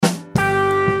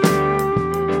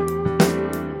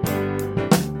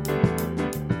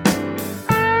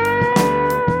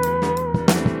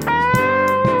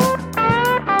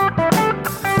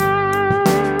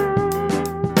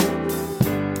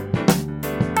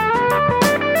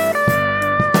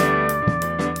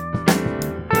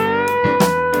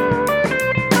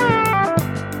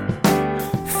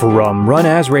From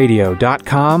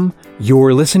runasradio.com,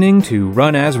 you're listening to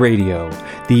Run As Radio,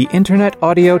 the internet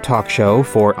audio talk show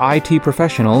for IT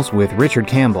professionals with Richard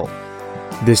Campbell.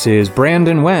 This is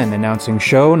Brandon Wen announcing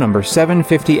show number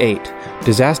 758,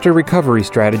 Disaster Recovery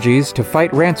Strategies to Fight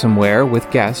Ransomware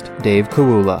with guest Dave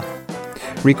Kawula.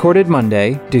 Recorded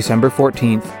Monday, December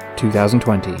 14th,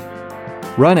 2020.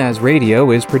 Run As Radio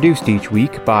is produced each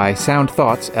week by Sound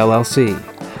Thoughts, LLC.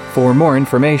 For more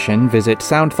information, visit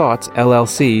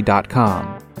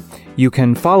soundthoughtsllc.com. You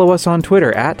can follow us on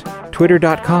Twitter at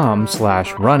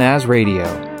twitter.com/runasradio.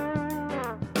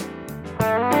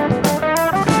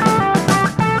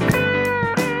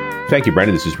 Thank you,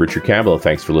 Brendan. This is Richard Campbell.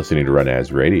 Thanks for listening to Run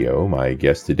As Radio. My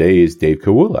guest today is Dave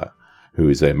Kawula, who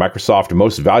is a Microsoft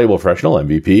Most Valuable Professional,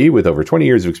 MVP, with over 20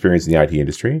 years of experience in the IT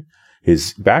industry.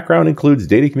 His background includes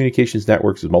data communications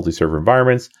networks with multi-server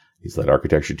environments. He's led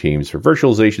architecture teams for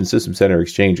virtualization, system center,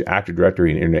 Exchange, Active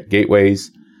Directory, and internet gateways,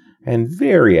 and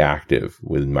very active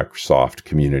with Microsoft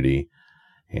community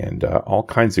and all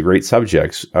kinds of great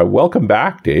subjects. Welcome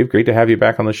back, Dave. Great to have you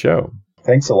back on the show.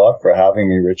 Thanks a lot for having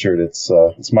me, Richard. It's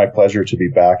my pleasure to be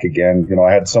back again. You know,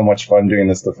 I had so much fun doing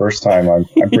this the first time. I'm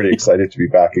pretty excited to be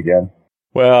back again.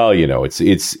 Well, you know,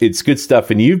 it's good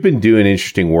stuff, and you've been doing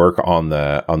interesting work on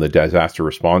the disaster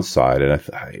response side, and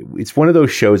it's one of those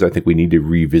shows I think we need to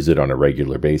revisit on a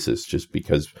regular basis, just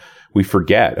because we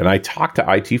forget. And I talk to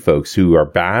IT folks who are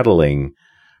battling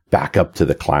backup to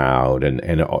the cloud, and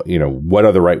you know, what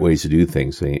are the right ways to do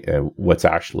things, and what's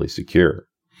actually secure.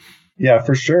 Yeah,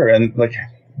 for sure, and like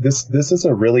this is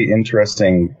a really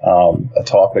interesting a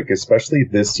topic, especially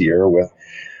this year with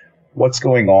what's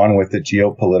going on with the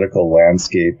geopolitical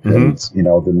landscape and, you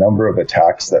know, the number of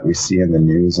attacks that we see in the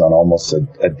news on almost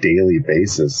a daily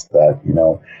basis that, you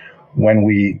know, when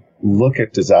we look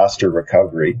at disaster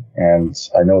recovery, and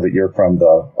I know that you're from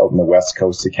out on the west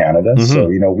coast of Canada, so,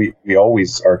 you know, we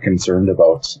always are concerned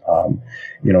about,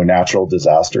 you know, natural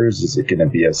disasters. Is it going to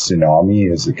be a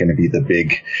tsunami? Is it going to be the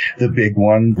big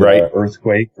one, the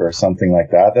earthquake or something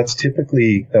like that? That's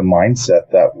typically the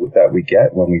mindset that we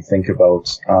get when we think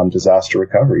about disaster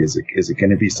recovery. Is it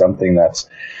going to be something that's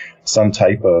some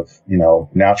type of, you know,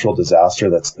 natural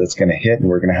disaster that's going to hit, and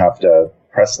we're going to have to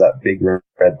press that big red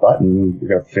button, we're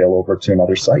going to fail over to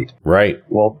another site. Right.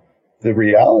 Well, the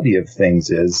reality of things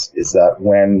is that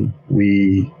when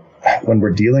we're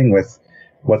dealing with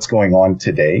what's going on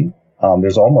today,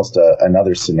 there's almost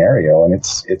another scenario, and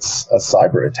it's a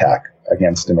cyber attack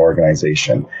against an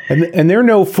organization. And they're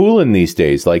no fooling these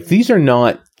days. Like, these are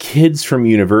not kids from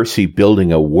university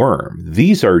building a worm.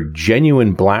 These are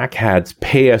genuine black hats,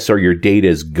 pay us or your data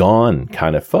is gone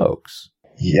kind of folks.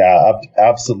 Yeah,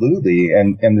 absolutely.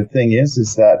 And the thing is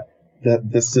that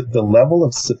the level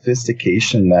of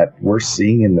sophistication that we're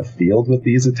seeing in the field with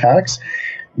these attacks,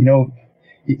 you know,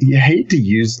 you hate to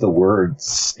use the word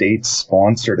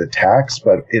state-sponsored attacks,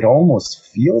 but it almost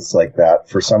feels like that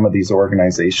for some of these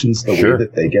organizations, the way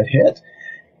that they get hit.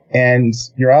 And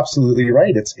you're absolutely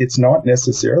right. It's not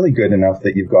necessarily good enough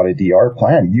that you've got a DR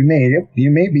plan. You may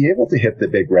be able to hit the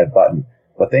big red button,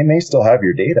 but they may still have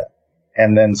your data.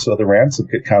 And then, so the ransom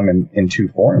could come in two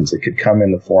forms. It could come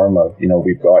in the form of, you know,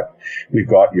 we've got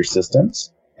your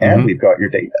systems and we've got your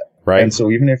data. Right. And so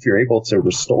even if you're able to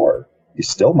restore, you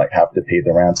still might have to pay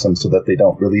the ransom so that they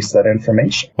don't release that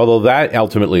information. Although that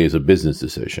ultimately is a business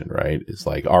decision, right? It's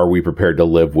like, are we prepared to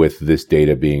live with this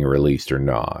data being released or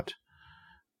not?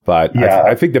 But yeah,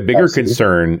 I think the bigger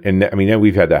concern, and I mean,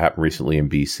 we've had that happen recently in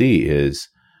BC, is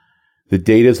the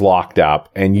data is locked up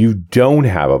and you don't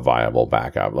have a viable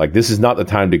backup. Like, this is not the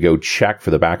time to go check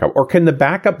for the backup. Or can the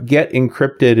backup get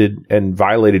encrypted and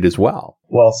violated as well?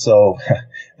 Well, so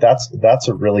that's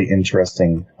a really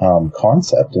interesting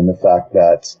concept, in the fact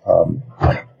that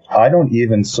I don't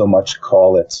even so much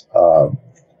call it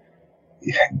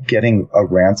getting a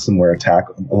ransomware attack.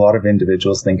 A lot of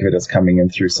individuals think of it as coming in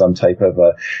through some type of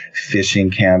a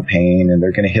phishing campaign, and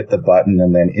they're going to hit the button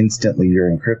and then instantly you're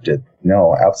encrypted.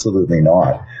 No, absolutely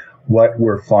not. What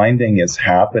we're finding is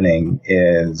happening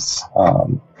is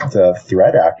the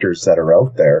threat actors that are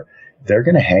out there, they're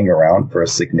going to hang around for a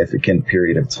significant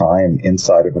period of time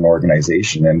inside of an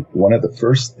organization. And one of the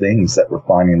first things that we're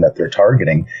finding that they're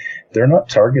not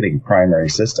targeting primary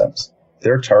systems.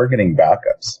 They're targeting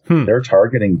backups. They're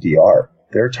targeting DR.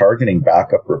 They're targeting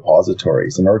backup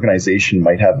repositories. An organization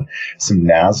might have some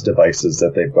NAS devices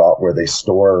that they've got where they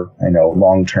store,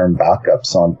 long-term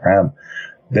backups on-prem.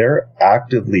 They're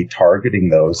actively targeting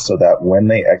those so that when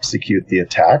they execute the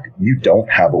attack, you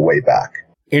don't have a way back.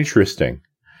 Interesting.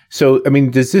 So,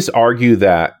 does this argue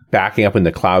that backing up in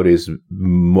the cloud is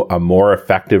a more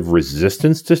effective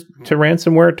resistance to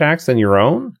ransomware attacks than your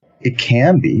own? It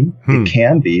can be. It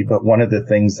can be. But one of the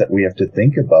things that we have to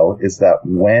think about is that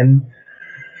when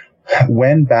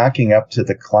backing up to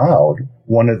the cloud,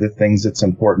 one of the things that's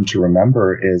important to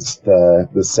remember is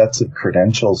the sets of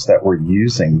credentials that we're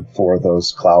using for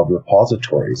those cloud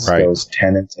repositories, those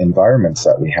tenant environments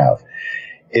that we have.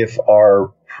 If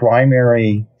our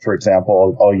primary, for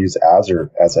example, I'll use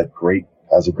Azure as a great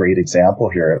example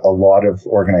here. A lot of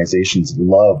organizations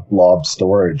love blob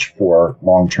storage for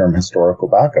long-term historical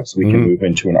backups. We can move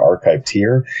into an archive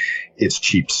tier. It's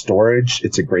cheap storage.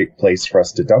 It's a great place for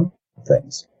us to dump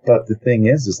things. But the thing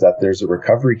is that there's a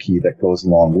recovery key that goes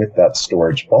along with that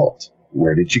storage vault.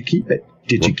 Where did you keep it?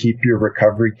 Did you keep your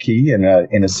recovery key in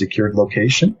a secured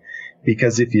location?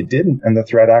 Because if you didn't, and the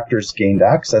threat actors gained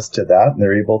access to that, and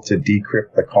they're able to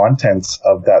decrypt the contents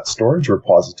of that storage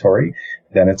repository,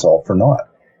 then it's all for naught.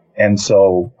 And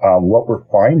so what we're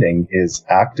finding is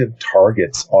active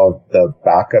targets of the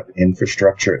backup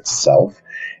infrastructure itself.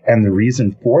 And the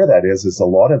reason for that is a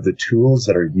lot of the tools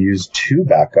that are used to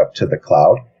back up to the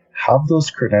cloud have those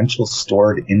credentials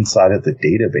stored inside of the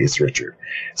database, Richard.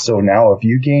 So now if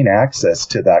you gain access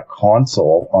to that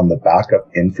console on the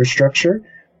backup infrastructure,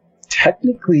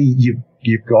 technically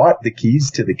you've got the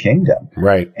keys to the kingdom.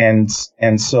 Right. And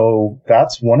so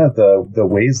that's one of the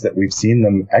ways that we've seen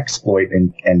them exploit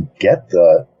and get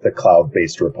the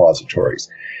cloud-based repositories.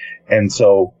 And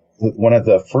so one of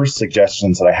the first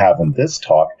suggestions that I have in this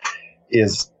talk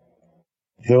is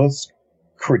those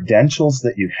credentials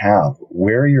that you have,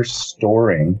 where you're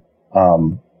storing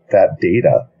that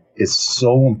data, is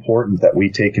so important that we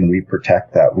take and we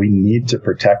protect that. We need to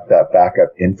protect that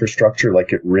backup infrastructure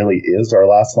like it really is our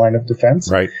last line of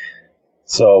defense. Right.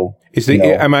 So,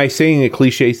 am I saying a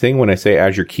cliche thing when I say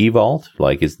Azure Key Vault?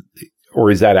 Or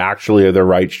is that actually the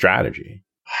right strategy?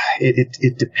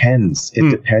 It depends. It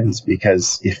depends,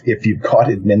 because if you've got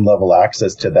admin level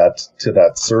access to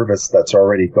that service that's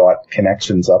already got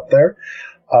connections up there,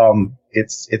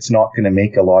 it's not going to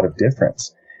make a lot of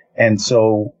difference. And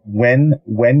so when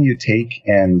you take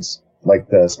and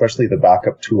especially the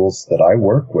backup tools that I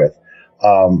work with,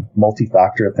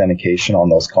 multi-factor authentication on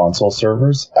those console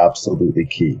servers, absolutely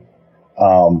key.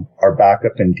 Our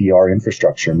backup and DR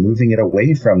infrastructure, moving it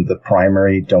away from the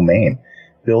primary domain,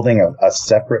 building a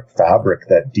separate fabric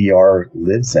that DR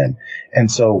lives in.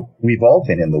 And so we've all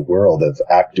been in the world of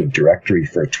Active Directory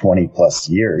for 20 plus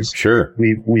years. Sure.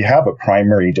 We have a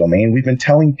primary domain. We've been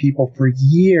telling people for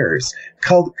years,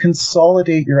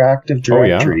 consolidate your Active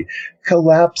Directory,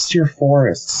 collapse your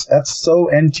forests. That's so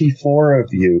NT4 of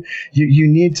you. You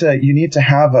need to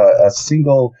have a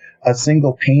single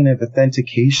pane of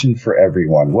authentication for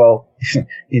everyone. Well,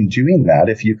 in doing that,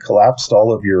 if you collapsed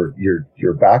all of your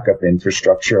backup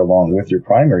infrastructure along with your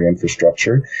primary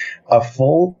infrastructure, a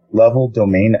full level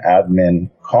domain admin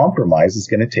compromise is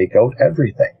going to take out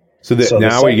everything. So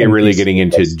now we get really getting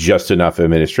into just enough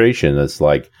administration. That's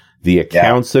like the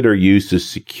accounts that are used to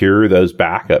secure those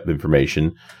backup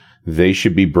information. They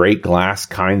should be break glass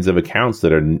kinds of accounts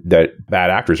that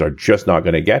bad actors are just not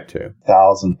going to get to.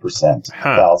 1,000%.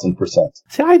 1,000%.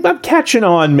 See, I'm catching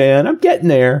on, man. I'm getting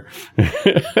there.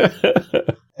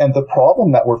 And the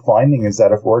problem that we're finding is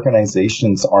that if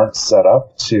organizations aren't set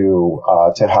up to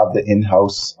have the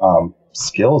in-house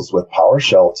skills with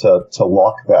PowerShell to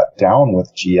lock that down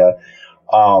with GIA,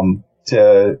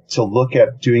 to look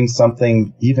at doing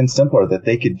something even simpler that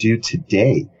they could do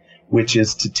today, which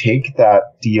is to take that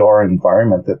DR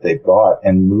environment that they've got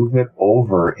and move it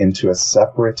over into a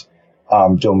separate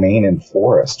domain in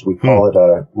Forest. We call it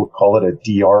a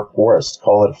DR Forest,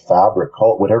 call it a fabric,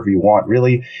 call it whatever you want.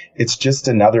 Really, it's just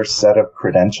another set of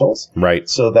credentials. Right.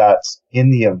 So that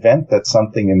in the event that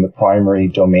something in the primary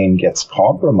domain gets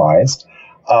compromised,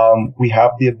 we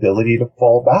have the ability to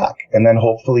fall back. And then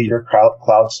hopefully your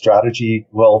cloud strategy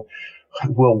will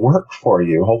work for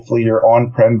you. Hopefully your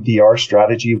on-prem DR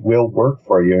strategy will work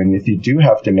for you. And if you do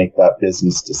have to make that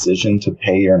business decision to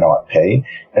pay or not pay,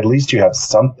 at least you have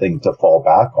something to fall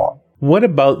back on. What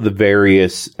about the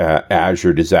various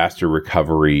Azure disaster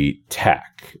recovery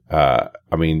tech?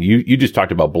 You just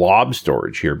talked about blob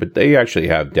storage here, but they actually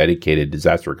have dedicated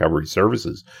disaster recovery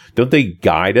services. Don't they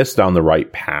guide us down the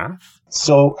right path?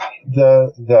 So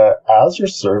the Azure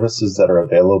services that are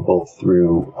available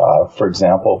through, for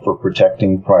example, for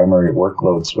protecting primary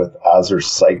workloads with Azure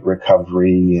Site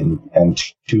Recovery and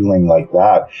tooling like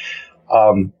that,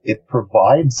 it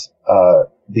provides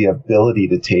the ability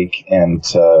to take and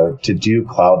to do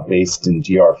cloud-based and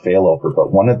DR failover.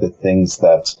 But one of the things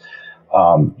that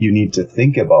you need to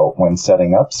think about when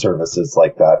setting up services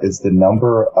like that is the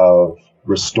number of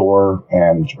restore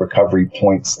and recovery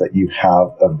points that you have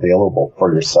available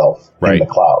for yourself in the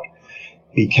cloud.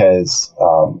 because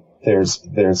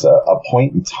there's a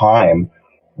point in time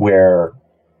where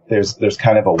there's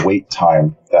kind of a wait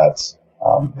time that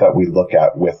we look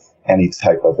at with any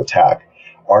type of attack.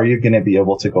 Are you going to be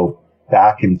able to go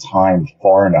back in time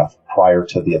far enough prior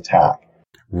to the attack?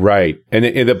 Right. And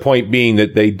the point being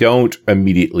that they don't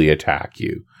immediately attack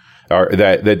you, or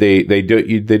that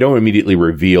they don't immediately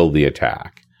reveal the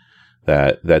attack,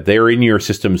 that they're in your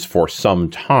systems for some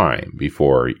time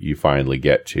before you finally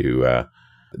get to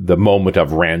the moment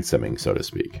of ransoming, so to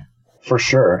speak. For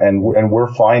sure. And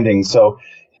we're finding, so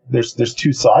there's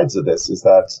two sides of this, is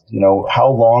that, how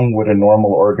long would a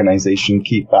normal organization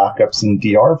keep backups in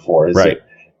DR for?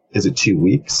 Is it 2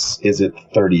 weeks? Is it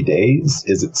 30 days?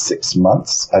 Is it 6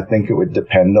 months? I think it would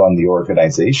depend on the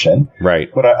organization. Right.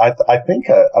 But I think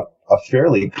a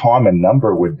fairly common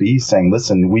number would be saying,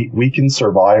 listen, we can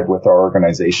survive with our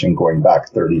organization going back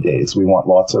 30 days. We want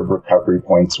lots of recovery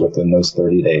points within those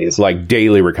 30 days. Like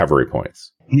daily recovery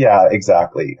points. Yeah,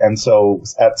 exactly. And so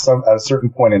at a certain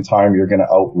point in time, you're going to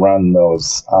outrun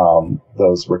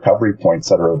those recovery points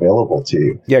that are available to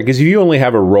you. Yeah, because if you only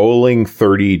have a rolling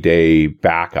 30-day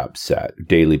backup set,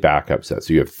 daily backup set,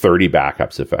 so you have 30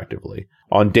 backups effectively.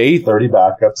 On day 30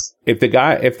 backups. If the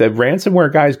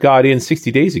ransomware guys got in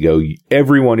 60 days ago,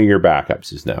 every one of your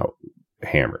backups is now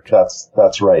hammered.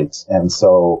 That's right. And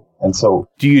so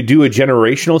do you do a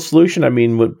generational solution? I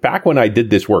mean, back when I did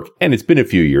this work, and it's been a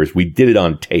few years, we did it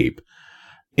on tape.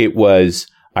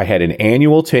 I had an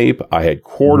annual tape, I had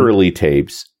quarterly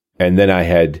tapes, and then I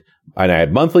had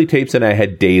monthly tapes, and I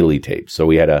had daily tapes. So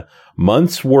we had a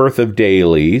month's worth of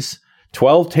dailies,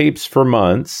 12 tapes for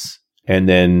months, and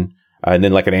then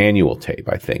like an annual tape,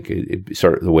 I think, it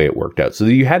sort of the way it worked out. So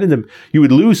you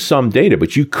would lose some data,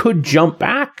 but you could jump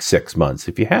back 6 months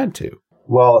if you had to.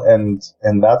 Well, and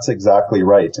that's exactly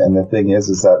right. And the thing is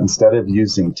that instead of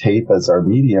using tape as our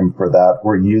medium for that,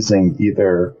 we're using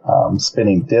either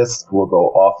spinning disk. We'll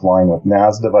go offline with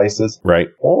NAS devices, right?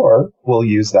 Or we'll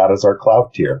use that as our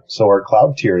cloud tier. So our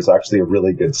cloud tier is actually a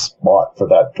really good spot for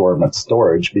that dormant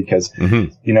storage because,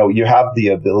 you have the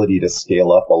ability to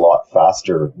scale up a lot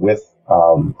faster with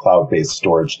cloud-based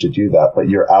storage to do that. But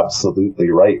you're absolutely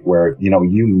right where,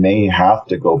 you may have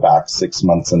to go back 6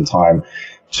 months in time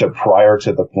to prior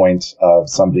to the point of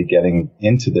somebody getting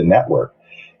into the network.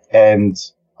 And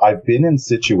I've been in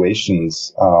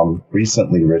situations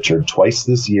recently, Richard, twice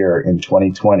this year in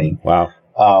 2020. Wow.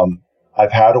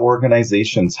 I've had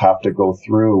organizations have to go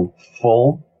through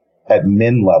full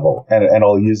admin level, and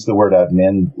I'll use the word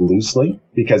admin loosely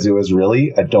because it was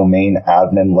really a domain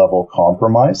admin level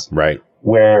compromise. Right.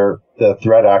 Where the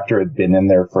threat actor had been in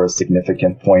there for a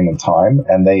significant point in time,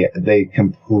 and they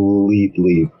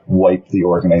completely wiped the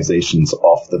organizations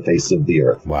off the face of the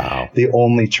earth. Wow. The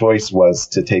only choice was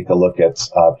to take a look at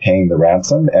paying the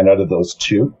ransom, and out of those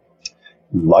two,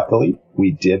 luckily,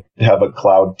 we did have a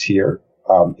cloud tier.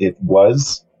 It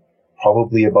was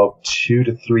probably about 2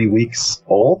 to 3 weeks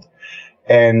old.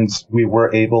 And we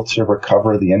were able to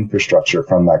recover the infrastructure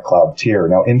from that cloud tier.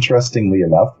 Now, interestingly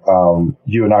enough,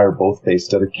 you and I are both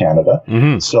based out of Canada.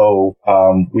 Mm-hmm. So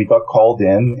we got called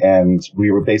in and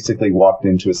we were basically walked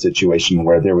into a situation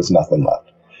where there was nothing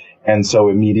left. And so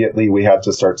immediately we had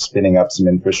to start spinning up some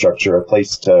infrastructure, a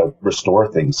place to restore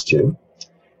things to.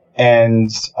 And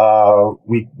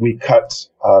we cut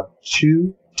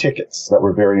 2 tickets that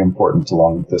were very important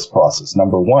along this process.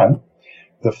 Number one,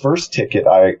 the first ticket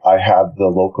I had the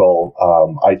local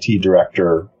IT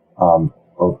director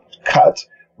cut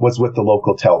was with the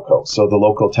local telco. So the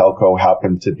local telco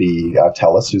happened to be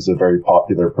TELUS, who's a very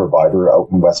popular provider out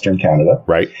in Western Canada.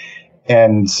 Right.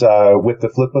 And with the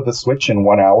flip of a switch in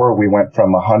 1 hour, we went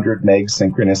from 100 meg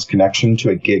synchronous connection to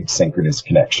a gig synchronous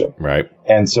connection. Right.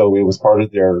 And so it was part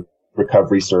of their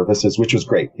recovery services, which was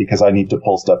great because I need to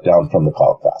pull stuff down from the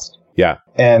cloud fast. Yeah.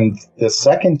 And the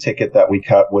second ticket that we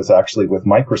cut was actually with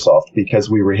Microsoft because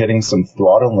we were hitting some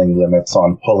throttling limits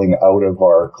on pulling out of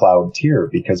our cloud tier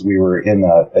because we were in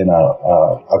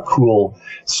a cool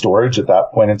storage at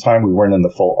that point in time. We weren't in the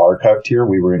full archive tier.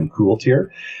 We were in cool tier.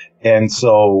 And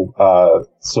so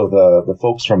the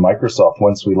folks from Microsoft,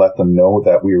 once we let them know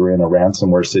that we were in a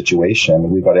ransomware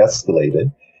situation, we got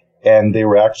escalated. And they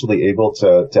were actually able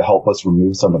to help us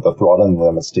remove some of the throttling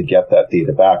limits to get that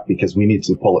data back because we needed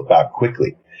to pull it back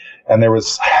quickly. And there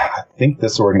was, I think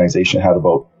this organization had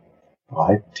about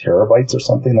 5 terabytes or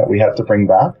something that we had to bring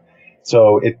back.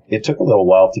 So it took a little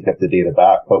while to get the data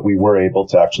back, but we were able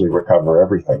to actually recover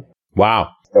everything. Wow.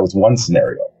 That was one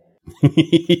scenario.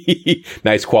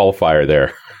 Nice qualifier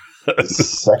there.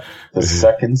 The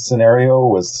second scenario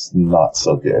was not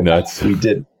so good. Nuts.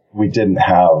 we didn't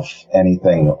have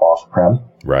anything off-prem.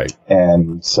 Right.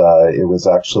 And it was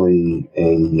actually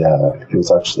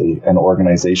an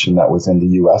organization that was in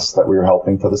the U.S. that we were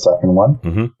helping for the second one.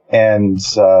 Mm-hmm. And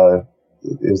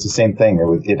it was the same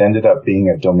thing. It ended up being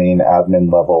a domain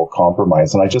admin level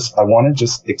compromise. And I want to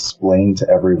just explain to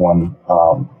everyone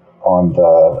on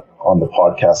the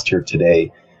podcast here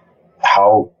today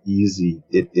how easy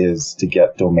it is to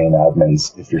get domain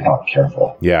admins if you're not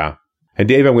careful. Yeah. And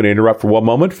Dave, I'm going to interrupt for one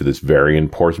moment for this very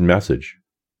important message.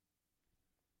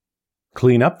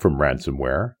 Clean up from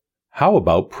ransomware. How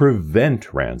about prevent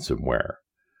ransomware?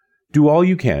 Do all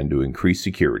you can to increase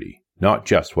security, not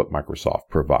just what Microsoft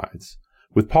provides.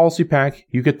 With PolicyPack,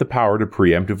 you get the power to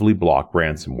preemptively block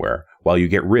ransomware while you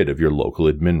get rid of your local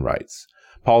admin rights.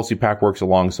 PolicyPack works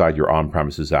alongside your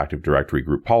on-premises Active Directory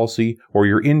group policy or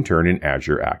your intern in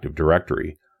Azure Active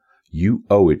Directory. You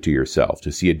owe it to yourself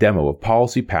to see a demo of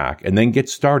PolicyPack and then get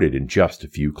started in just a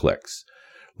few clicks.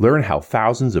 Learn how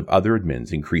thousands of other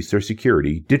admins increase their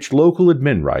security, ditch local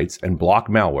admin rights, and block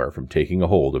malware from taking a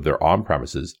hold of their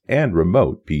on-premises and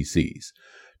remote PCs.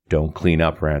 Don't clean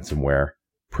up ransomware.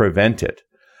 Prevent it.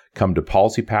 Come to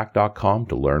policypack.com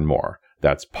to learn more.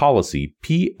 That's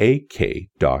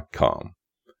policypak.com.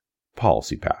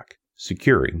 PolicyPack,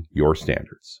 securing your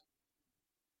standards.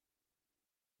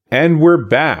 And we're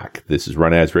back. This is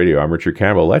Run As Radio. I'm Richard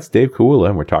Campbell. That's Dave Kawula,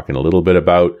 and we're talking a little bit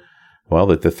about, well,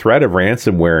 the threat of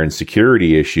ransomware and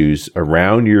security issues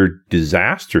around your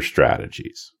disaster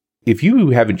strategies. If you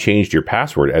haven't changed your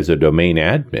password as a domain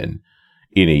admin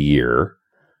in a year,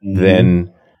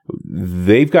 then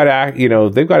they've got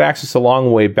access a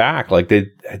long way back. Like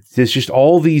there's just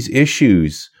all these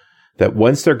issues that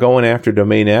once they're going after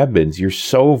domain admins, you're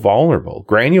so vulnerable.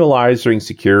 Granularizing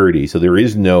security, so there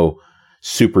is no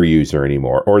super user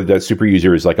anymore, or that super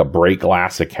user is like a break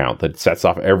glass account that sets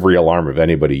off every alarm if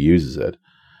anybody uses it.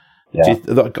 Yeah.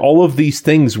 Just, all of these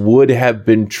things would have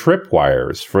been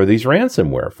tripwires for these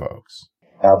ransomware folks.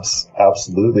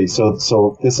 Absolutely.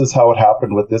 So this is how it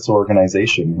happened with this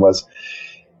organization. Was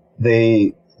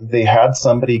they had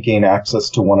somebody gain access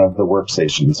to one of the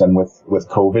workstations, and with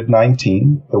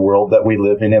COVID-19, the world that we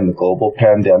live in the global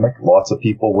pandemic, lots of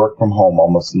people work from home.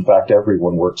 Almost, in fact,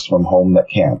 everyone works from home that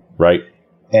can. Right.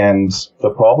 And the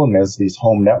problem is these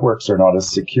home networks are not as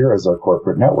secure as our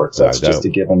corporate networks. That's just a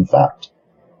given fact.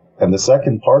 And the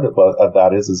second part of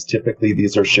that is typically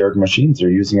these are shared machines. They're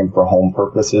using them for home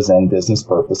purposes and business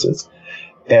purposes.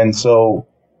 And so,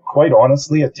 quite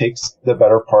honestly, it takes the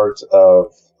better part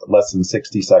of less than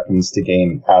 60 seconds to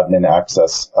gain admin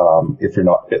access if you're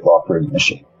not BitLockered in the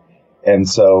machine. And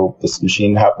so this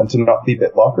machine happened to not be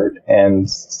BitLockered, and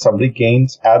somebody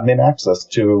gained admin access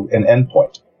to an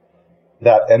endpoint.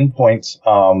 That endpoint,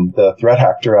 the threat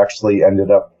actor actually ended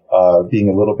up being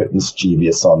a little bit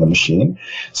mischievous on the machine,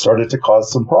 started to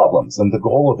cause some problems. And the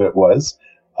goal of it was,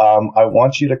 I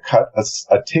want you to cut a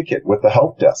ticket with the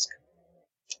help desk.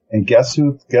 And guess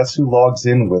who logs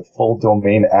in with full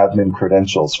domain admin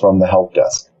credentials from the help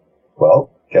desk?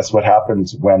 Well, guess what happened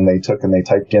when they took and they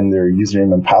typed in their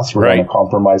username and password on a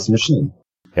compromised machine?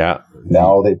 Yeah.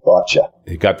 Now they've got you.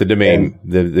 They got the domain.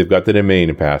 They've got the domain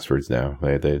and passwords now.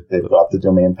 They've got the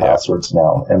domain passwords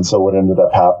now. And so what ended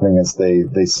up happening is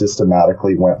they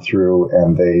systematically went through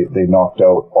and they knocked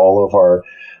out all of our.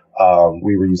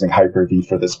 We were using Hyper-V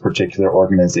for this particular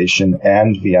organization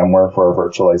and VMware for our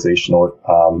virtualization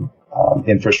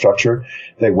infrastructure.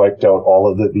 They wiped out all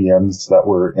of the VMs that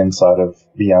were inside of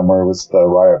VMware. Was the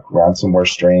ransomware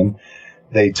strain.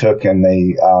 They took and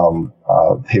they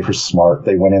were smart.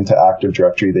 They went into Active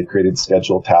Directory. They created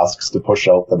scheduled tasks to push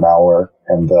out the malware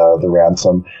and the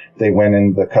ransom. They went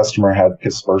in. The customer had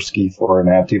Kaspersky for an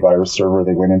antivirus server.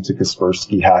 They went into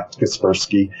Kaspersky, hacked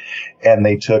Kaspersky, and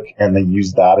they took and they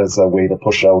used that as a way to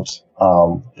push out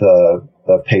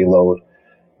the payload.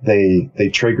 They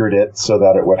triggered it so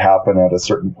that it would happen at a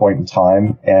certain point in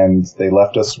time, and they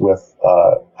left us with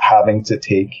having to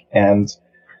take and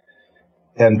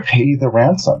pay the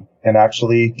ransom and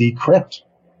actually decrypt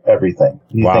everything.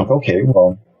 You think, okay,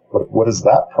 well, what does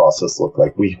that process look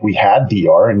like? We had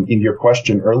DR, and in your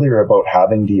question earlier about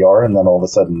having DR and then all of a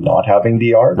sudden not having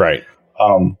DR, right?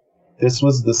 This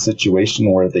was the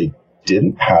situation where they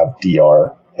didn't have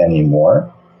DR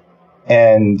anymore,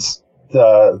 and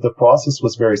the process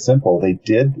was very simple. They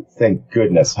did, thank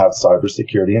goodness, have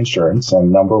cybersecurity insurance.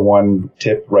 And number one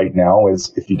tip right now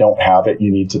is if you don't have it, you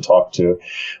need to talk to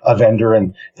a vendor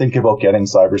and think about getting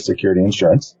cybersecurity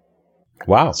insurance.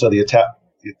 Wow. So the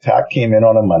attack came in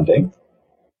on a Monday.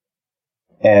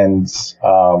 And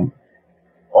on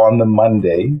the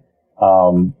Monday,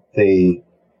 in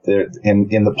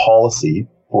the policy,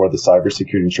 for the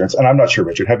cybersecurity insurance. And I'm not sure,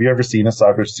 Richard, have you ever seen a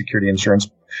cybersecurity insurance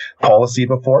policy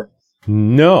before?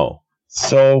 No.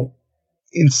 So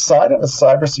inside of a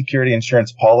cybersecurity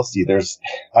insurance policy,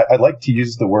 I like to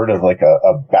use the word of like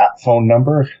a bat phone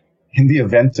number. In the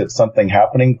event of something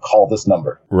happening, call this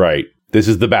number. Right. This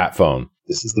is the bat phone.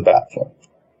 This is the bat phone.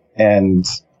 And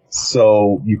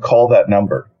so you call that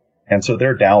number. And so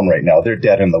they're down right now. They're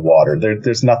dead in the water.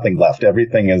 There's nothing left.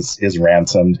 Everything is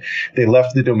ransomed. They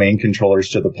left the domain controllers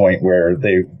to the point where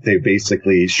they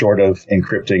basically, short of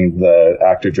encrypting the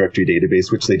Active Directory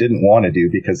database, which they didn't want to do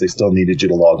because they still needed you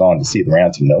to log on to see the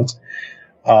ransom notes.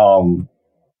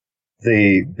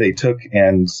 They took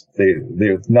and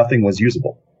nothing was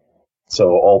usable.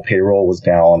 So all payroll was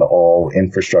down, all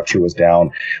infrastructure was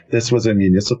down. This was a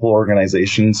municipal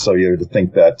organization, so you had to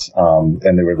think that,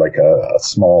 and they were like a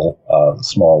small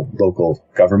local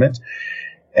government.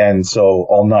 And so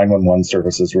all 911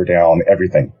 services were down,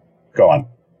 everything gone.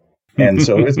 And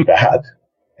so it was bad.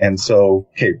 And so,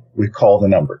 okay, we called the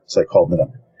number. So I called the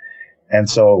number. And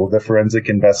so the forensic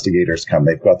investigators come.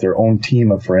 They've got their own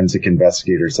team of forensic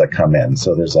investigators that come in.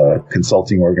 So there's a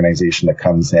consulting organization that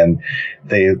comes in.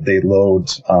 They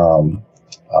load,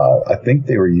 I think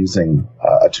they were using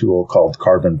a tool called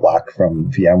Carbon Black from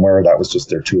VMware. That was just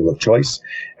their tool of choice.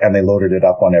 And they loaded it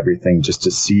up on everything just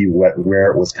to see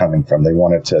where it was coming from. They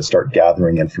wanted to start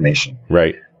gathering information.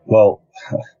 Right. Well,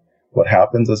 what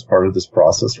happens as part of this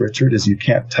process, Richard, is you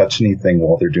can't touch anything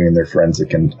while they're doing their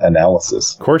forensic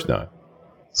analysis. Of course not.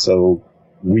 So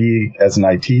we, as an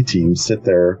IT team, sit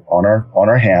there on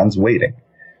our hands waiting.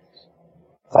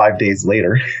 5 days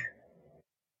later,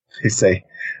 they say,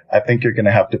 I think you're going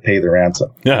to have to pay the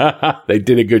ransom. They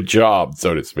did a good job,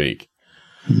 so to speak.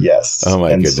 Yes. Oh, my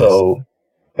goodness. And so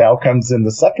now comes in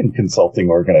the second consulting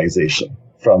organization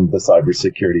from the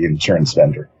cybersecurity insurance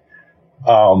vendor.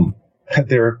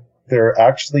 They're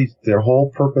actually, their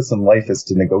whole purpose in life is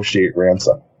to negotiate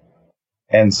ransom.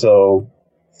 And so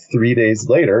 3 days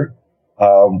later,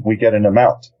 we get an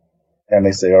amount, and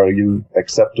they say,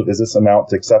 is this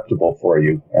amount acceptable for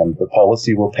you? And the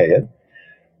policy will pay it.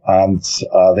 And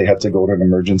they had to go to an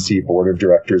emergency board of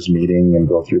directors meeting and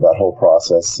go through that whole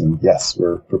process. And yes,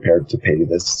 we're prepared to pay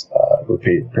this.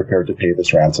 Prepared to pay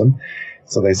this ransom.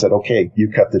 So they said, okay,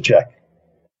 you cut the check.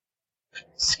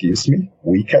 Excuse me?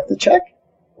 We cut the check?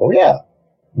 Oh yeah,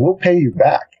 we'll pay you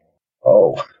back.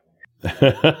 Oh.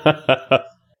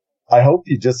 I hope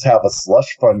you just have a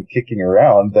slush fund kicking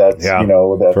around that's,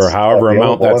 that's for however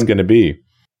amount that's going to be.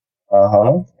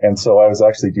 And so I was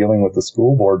actually dealing with the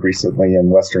school board recently in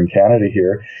Western Canada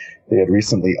here. They had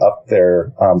recently upped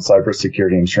their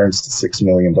cybersecurity insurance to $6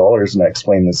 million. And I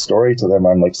explained this story to them.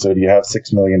 I'm like, so do you have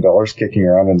 $6 million kicking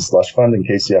around in the slush fund in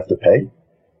case you have to pay?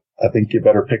 I think you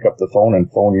better pick up the phone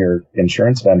and phone your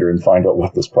insurance vendor and find out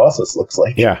what this process looks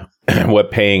like. Yeah,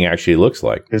 what paying actually looks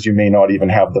like. Because you may not even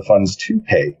have the funds to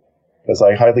pay. Because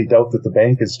I highly doubt that the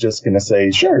bank is just going to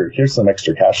say, sure, here's some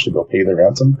extra cash to go pay the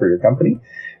ransom for your company,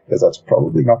 because that's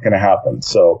probably not going to happen.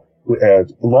 So,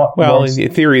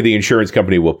 in theory, the insurance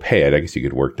company will pay it. I guess you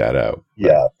could work that out.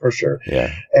 Yeah, for sure.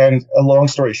 Yeah. And a long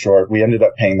story short, we ended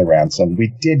up paying the ransom.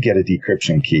 We did get a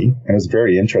decryption key, and it was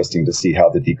very interesting to see how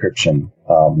the decryption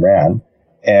ran.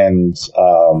 And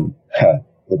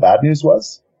the bad news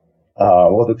was,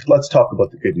 let's talk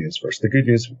about the good news first. The good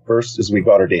news first is we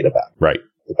got our data back. Right.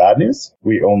 The bad news,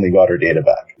 we only got our data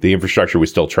back. The infrastructure was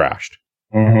still trashed.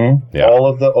 Mm-hmm. Yeah. All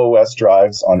of the OS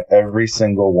drives on every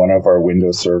single one of our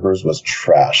Windows servers was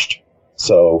trashed.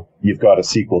 So you've got a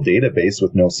SQL database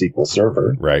with no SQL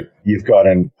server. Right. You've got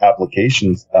an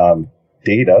application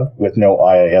data with no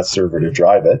IIS server to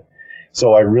drive it.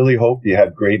 So I really hope you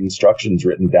had great instructions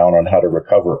written down on how to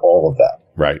recover all of that.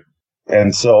 Right.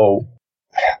 And so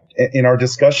in our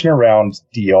discussion around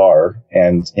DR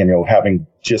and, having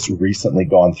just recently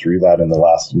gone through that in the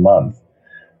last month,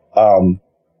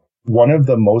 one of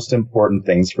the most important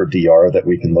things for DR that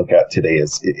we can look at today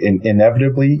is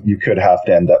inevitably you could have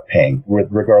to end up paying,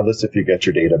 regardless if you get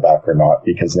your data back or not,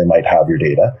 because they might have your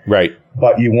data. Right.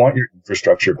 But you want your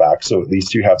infrastructure back, so at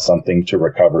least you have something to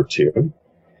recover to.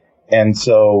 And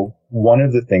so one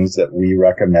of the things that we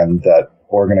recommend that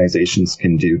organizations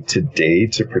can do today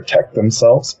to protect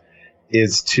themselves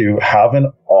is to have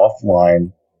an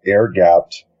offline,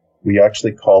 air-gapped, we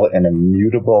actually call it an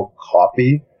immutable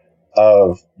copy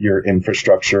of your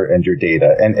infrastructure and your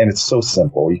data. And it's so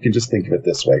simple. You can just think of it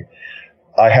this way.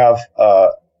 I have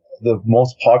the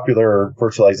most popular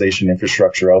virtualization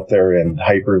infrastructure out there in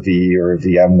Hyper-V or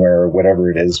VMware or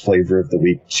whatever it is, flavor of the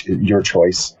week, your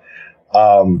choice.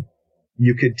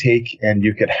 You could take and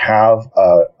you could have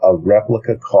a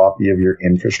replica copy of your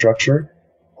infrastructure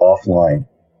offline.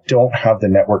 don't have the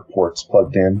network ports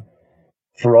plugged in.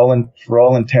 For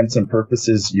all intents and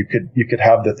purposes, you could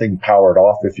have the thing powered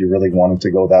off if you really wanted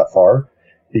to go that far.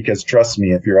 Because trust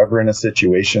me, if you're ever in a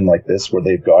situation like this where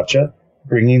they've got you,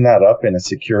 bringing that up in a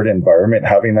secured environment,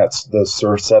 having those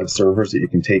set of servers that you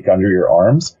can take under your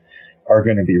arms are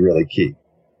going to be really key.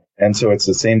 And so it's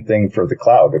the same thing for the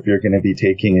cloud. If you're going to be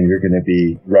taking and you're going to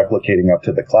be replicating up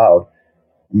to the cloud,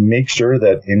 make sure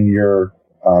that in your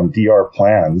DR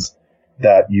plans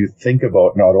that you think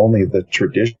about not only the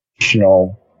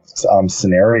traditional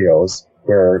scenarios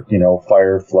where,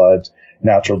 fire, flood,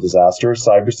 natural disaster,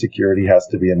 cybersecurity has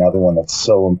to be another one that's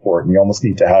so important. You almost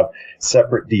need to have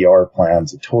separate DR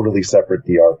plans, a totally separate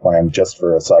DR plan just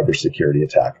for a cybersecurity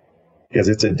attack, because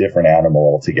it's a different animal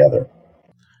altogether.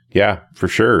 Yeah, for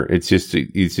sure. It's just,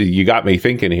 you got me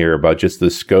thinking here about just the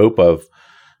scope of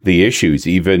the issues,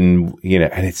 even,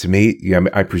 and it's amazing.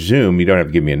 I presume you don't have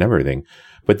to give me a number or anything,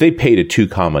 but they paid a 2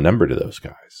 number to those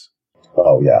guys.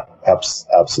 Oh, yeah,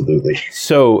 absolutely.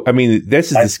 So,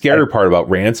 this is the scary part about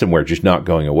ransomware just not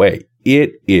going away.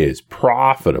 It is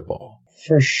profitable.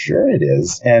 For sure it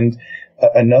is. And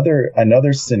another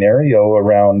scenario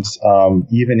around,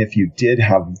 even if you did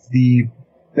have the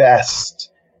best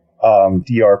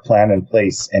DR plan in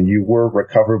place and you were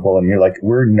recoverable and you're like,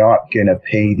 we're not going to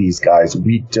pay these guys.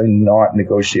 We do not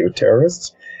negotiate with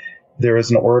terrorists. There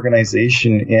is an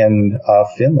organization in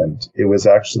Finland. It was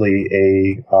actually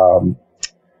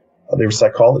they were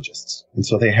psychologists. And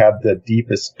so they had the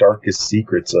deepest, darkest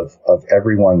secrets of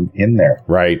everyone in there.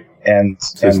 Right. And,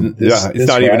 so it's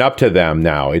not even up to them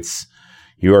now.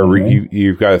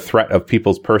 You've got a threat of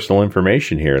people's personal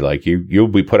information here. Like you'll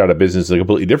be put out of business in a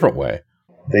completely different way.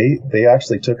 They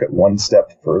actually took it one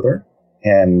step further,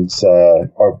 and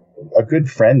a good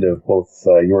friend of both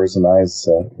yours and I's,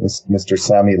 Mr.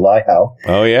 Sami Laiho,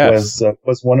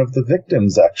 was one of the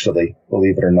victims. Actually,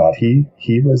 believe it or not, he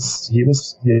was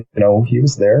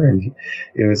there, and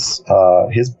it was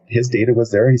his data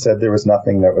was there. He said there was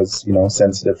nothing that was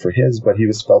sensitive for his, but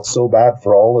he felt so bad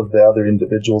for all of the other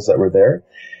individuals that were there.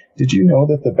 Did you know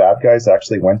that the bad guys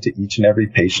actually went to each and every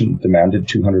patient and demanded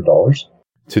 $200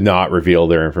 to not reveal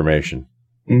their information?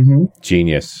 Mm-hmm.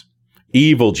 Genius.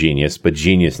 Evil genius, but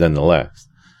genius nonetheless.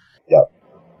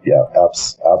 Yeah,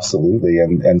 absolutely.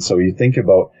 And so you think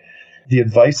about the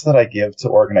advice that I give to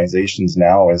organizations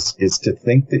now is to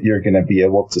think that you're going to be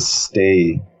able to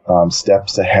stay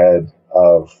steps ahead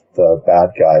of the bad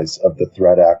guys, of the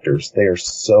threat actors. They are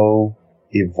so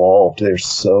evolved. They're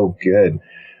so good.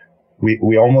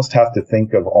 We almost have to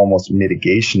think of almost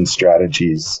mitigation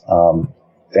strategies,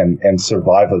 and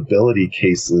survivability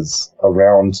cases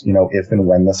around, if and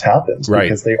when this happens, right?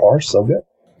 Because they are so good.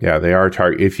 Yeah, they are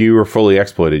target. If you were fully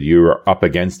exploited, you were up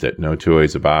against it. No two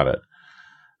ways about it.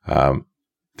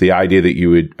 The idea that you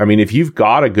would, if you've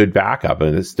got a good backup,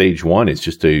 and it's stage one, it's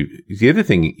just the other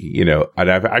thing, and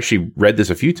I've actually read this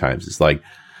a few times. It's like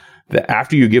that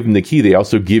after you give them the key, they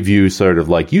also give you sort of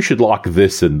like, you should lock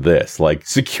this and this, like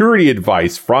security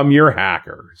advice from your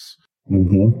hackers.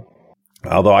 Mm-hmm.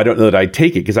 Although I don't know that I'd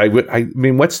take it, because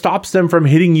what stops them from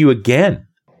hitting you again?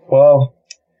 Well,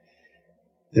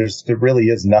 there really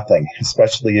is nothing,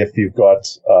 especially if you've got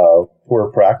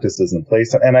poor practices in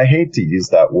place. And I hate to use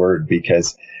that word,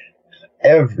 because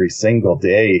every single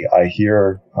day I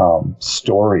hear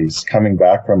stories coming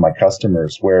back from my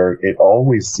customers where it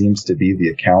always seems to be the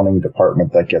accounting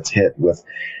department that gets hit with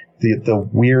the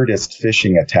weirdest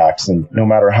phishing attacks. And no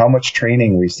matter how much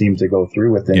training we seem to go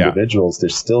through with individuals, they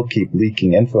still keep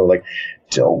leaking info. Like,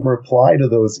 don't reply to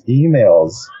those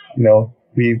emails.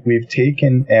 We've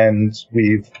taken and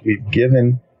we've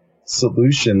given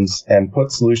solutions and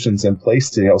put solutions in place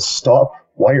to, stop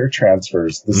wire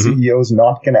transfers. The CEO is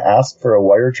not going to ask for a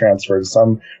wire transfer to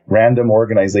some random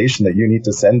organization that you need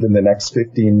to send in the next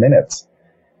 15 minutes.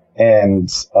 And,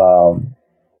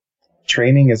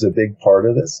 training is a big part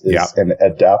of this, an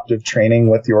adaptive training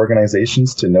with the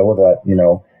organizations to know that,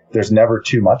 there's never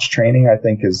too much training, I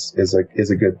think is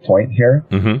a good point here.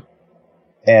 Mm-hmm.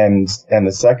 And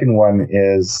the second one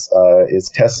is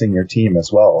testing your team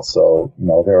as well. So,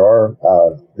 there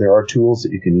are tools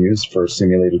that you can use for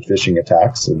simulated phishing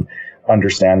attacks and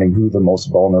understanding who the most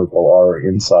vulnerable are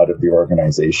inside of the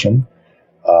organization.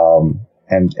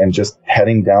 And just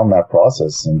heading down that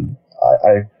process. And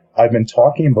I've been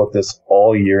talking about this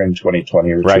all year in 2020,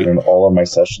 Richard, right, in all of my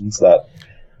sessions, that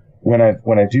when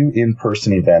I do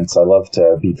in-person events, I love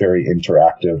to be very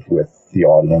interactive with the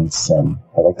audience, and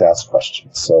I like to ask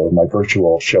questions. So my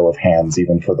virtual show of hands,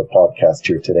 even for the podcast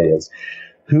here today, is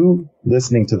who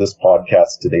listening to this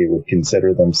podcast today would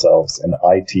consider themselves an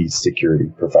IT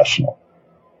security professional?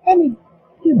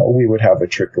 we would have a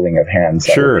trickling of hands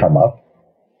that would come up.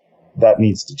 That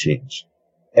needs to change.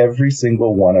 Every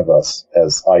single one of us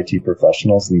as IT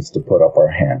professionals needs to put up our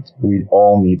hand. We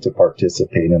all need to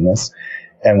participate in this,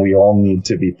 and we all need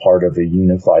to be part of a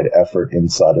unified effort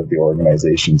inside of the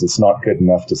organizations. It's not good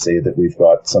enough to say that we've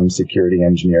got some security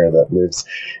engineer that lives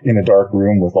in a dark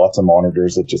room with lots of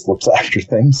monitors that just looks after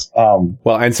things.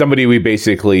 And somebody we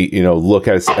basically, look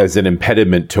as an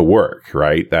impediment to work,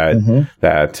 right?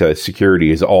 That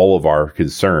security is all of our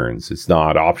concerns. It's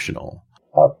not optional.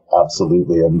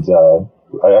 Absolutely. And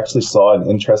I actually saw an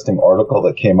interesting article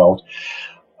that came out.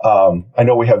 I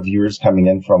know we have viewers coming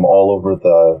in from all over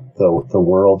the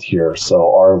world here.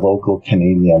 So our local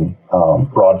Canadian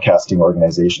broadcasting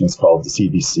organization is called the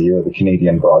CBC, or the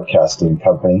Canadian Broadcasting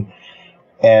Company.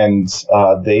 And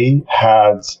they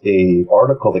had an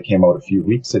article that came out a few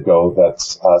weeks ago that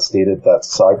stated that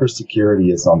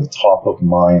cybersecurity is on the top of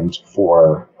mind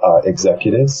for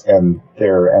executives, and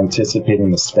they're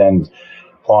anticipating the spend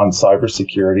on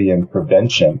cybersecurity and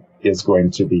prevention is going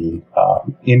to be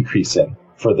increasing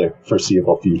for the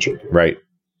foreseeable future. Right.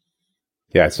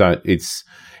 Yeah, like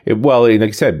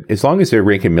I said, as long as they're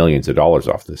raking millions of dollars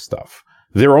off this stuff,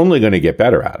 they're only going to get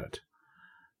better at it.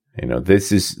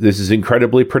 This is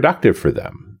incredibly productive for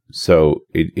them. So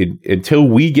until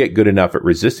we get good enough at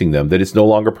resisting them, that it's no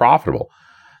longer profitable,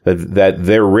 that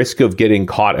their risk of getting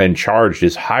caught and charged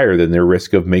is higher than their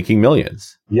risk of making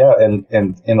millions. Yeah. And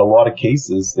in a lot of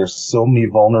cases, there's so many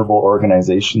vulnerable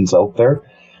organizations out there.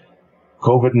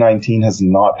 COVID-19 has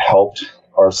not helped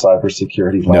our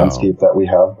cybersecurity landscape that we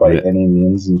have by any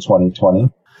means in 2020.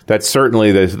 That's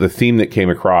certainly the theme that came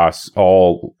across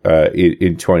all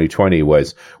in 2020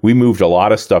 was we moved a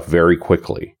lot of stuff very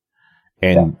quickly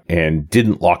and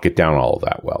didn't lock it down all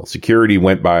that well. Security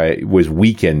was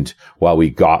weakened while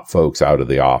we got folks out of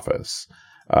the office.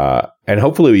 And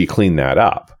hopefully we clean that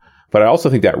up. But I also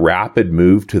think that rapid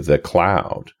move to the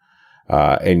cloud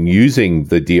and using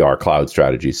the DR cloud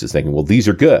strategies is thinking, well, these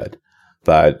are good,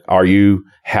 but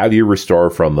have you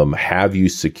restored from them? Have you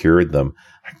secured them?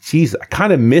 Geez, I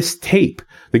kind of miss tape.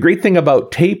 The great thing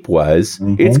about tape was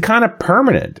it's kind of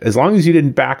permanent. As long as you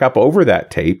didn't back up over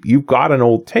that tape, you've got an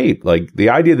old tape. Like the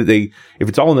idea that if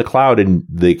it's all in the cloud and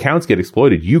the accounts get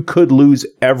exploited, you could lose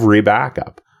every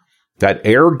backup. That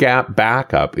air gap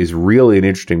backup is really an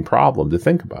interesting problem to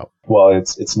think about. Well,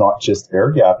 it's not just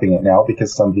air gapping it now,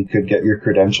 because somebody could get your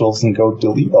credentials and go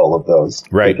delete all of those.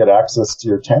 Right. They get access to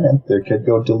your tenant. They could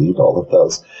go delete all of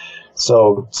those.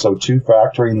 So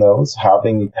two-factoring those,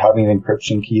 having an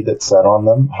encryption key that's set on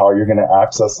them, how you're going to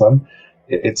access them,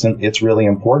 it's really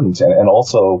important. And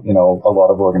also, a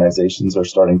lot of organizations are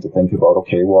starting to think about,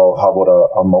 okay, well, how about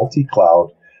a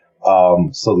multi-cloud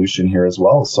solution here as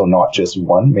well? So not just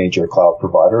one major cloud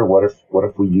provider. What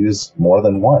if we use more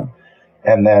than one?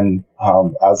 And then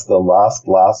as the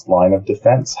last line of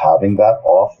defense, having that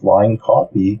offline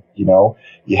copy, you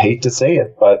hate to say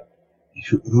it, but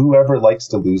whoever likes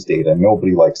to lose data,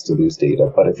 nobody likes to lose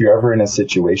data. But if you're ever in a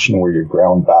situation where you're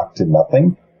ground back to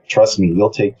nothing, trust me,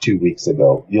 you'll take 2 weeks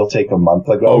ago. You'll take a month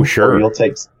ago. Oh, sure. Or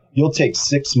you'll take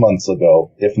 6 months ago,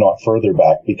 if not further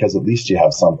back, because at least you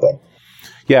have something.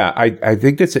 Yeah, I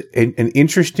think that's an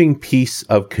interesting piece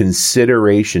of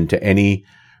consideration to any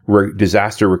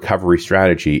disaster recovery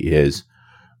strategy is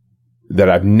that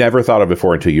I've never thought of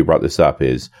before until you brought this up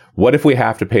is, what if we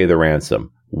have to pay the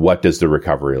ransom? What does the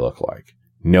recovery look like?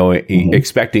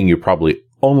 Expecting you're probably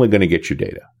only going to get your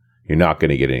data. You're not going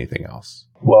to get anything else.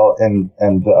 Well, and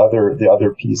the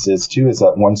other piece is too, is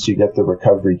that once you get the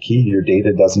recovery key, your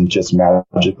data doesn't just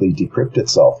magically decrypt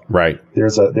itself. Right.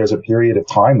 There's a period of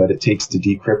time that it takes to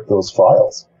decrypt those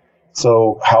files.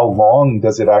 So how long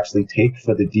does it actually take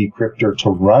for the decryptor to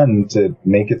run to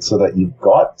make it so that you've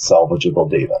got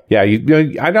salvageable data? Yeah,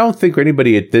 I don't think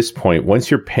anybody at this point, once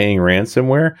you're paying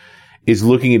ransomware, is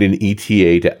looking at an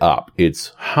ETA to up.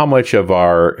 It's how much of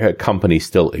our company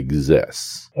still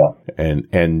exists. Yeah.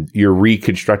 And you're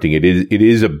reconstructing it. It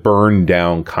is a burn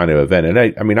down kind of event.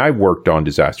 And I worked on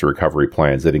disaster recovery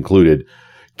plans that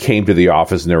came to the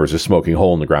office and there was a smoking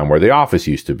hole in the ground where the office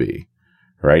used to be.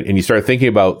 Right. And you start thinking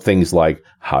about things like,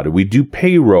 how do we do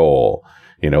payroll?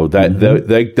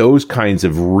 Those kinds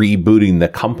of rebooting the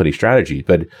company strategy.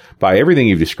 But by everything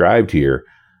you've described here,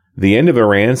 the end of a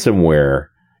ransomware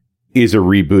is a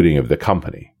rebooting of the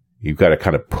company. You've got to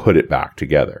kind of put it back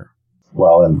together.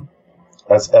 Well, and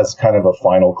as kind of a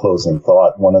final closing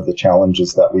thought, one of the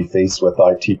challenges that we face with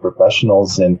IT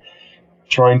professionals in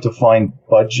trying to find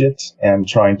budget and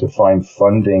trying to find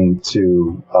funding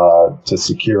to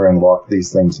secure and lock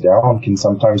these things down can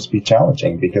sometimes be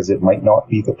challenging because it might not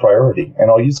be the priority.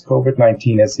 And I'll use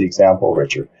COVID-19 as the example,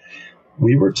 Richard.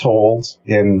 We were told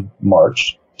in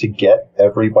March to get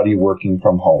everybody working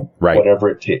from home, right, whatever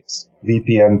it takes.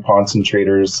 VPN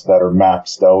concentrators that are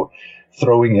maxed out,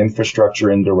 throwing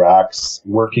infrastructure into racks,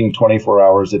 working 24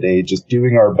 hours a day, just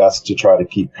doing our best to try to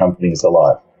keep companies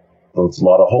alive. There's a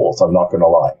lot of holes, I'm not going to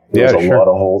lie. There's a lot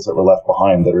of holes that were left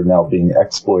behind that are now being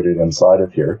exploited inside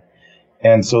of here.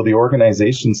 And so the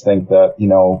organizations think that, you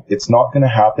know, it's not going to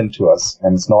happen to us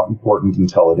and it's not important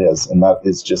until it is. And that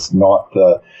is just not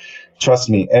the, trust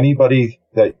me, anybody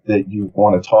that you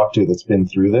want to talk to that's been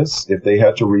through this, if they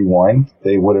had to rewind,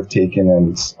 they would have taken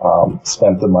and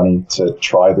spent the money to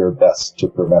try their best to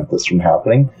prevent this from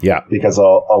happening. Yeah. Because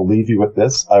I'll leave you with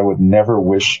this. I would never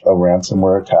wish a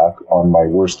ransomware attack on my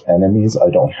worst enemies. I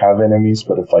don't have enemies,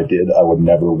 but if I did, I would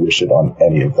never wish it on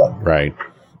any of them. Right.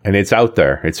 And it's out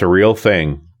there. It's a real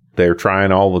thing. They're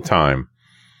trying all the time.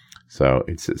 So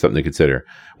it's something to consider.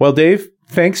 Well, Dave,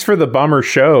 thanks for the bummer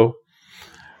show.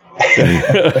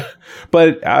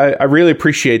 But I really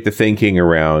appreciate the thinking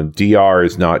around DR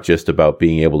is not just about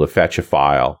being able to fetch a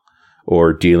file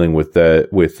or dealing with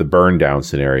the burn down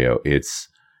scenario. It's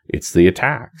the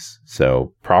attacks.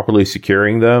 So properly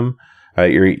securing them,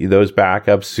 those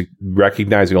backups,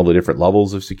 recognizing all the different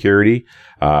levels of security,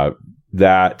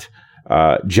 that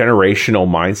generational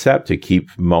mindset to keep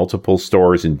multiple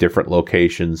stores in different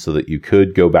locations so that you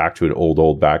could go back to an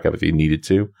old backup if you needed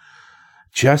to.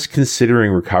 Just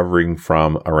considering recovering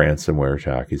from a ransomware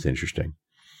attack is interesting.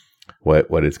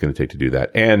 What it's going to take to do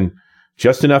that. And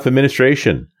just enough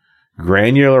administration,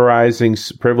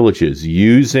 granularizing privileges,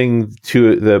 using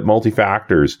the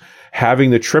multi-factors,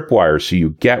 having the tripwires so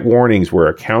you get warnings where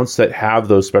accounts that have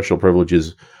those special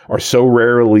privileges are so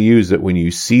rarely used that when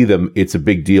you see them, it's a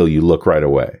big deal. You look right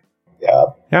away.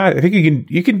 Yeah, I think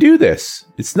you can do this.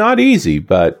 It's not easy,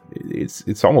 but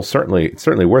it's almost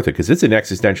certainly worth it because it's an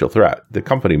existential threat. The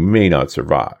company may not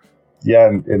survive. Yeah,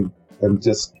 and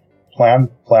just plan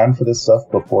for this stuff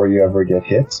before you ever get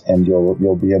hit, and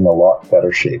you'll be in a lot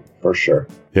better shape for sure.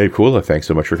 Hey, Kawula, thanks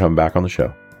so much for coming back on the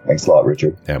show. Thanks a lot,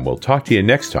 Richard. And we'll talk to you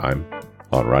next time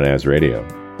on Run As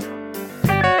Radio.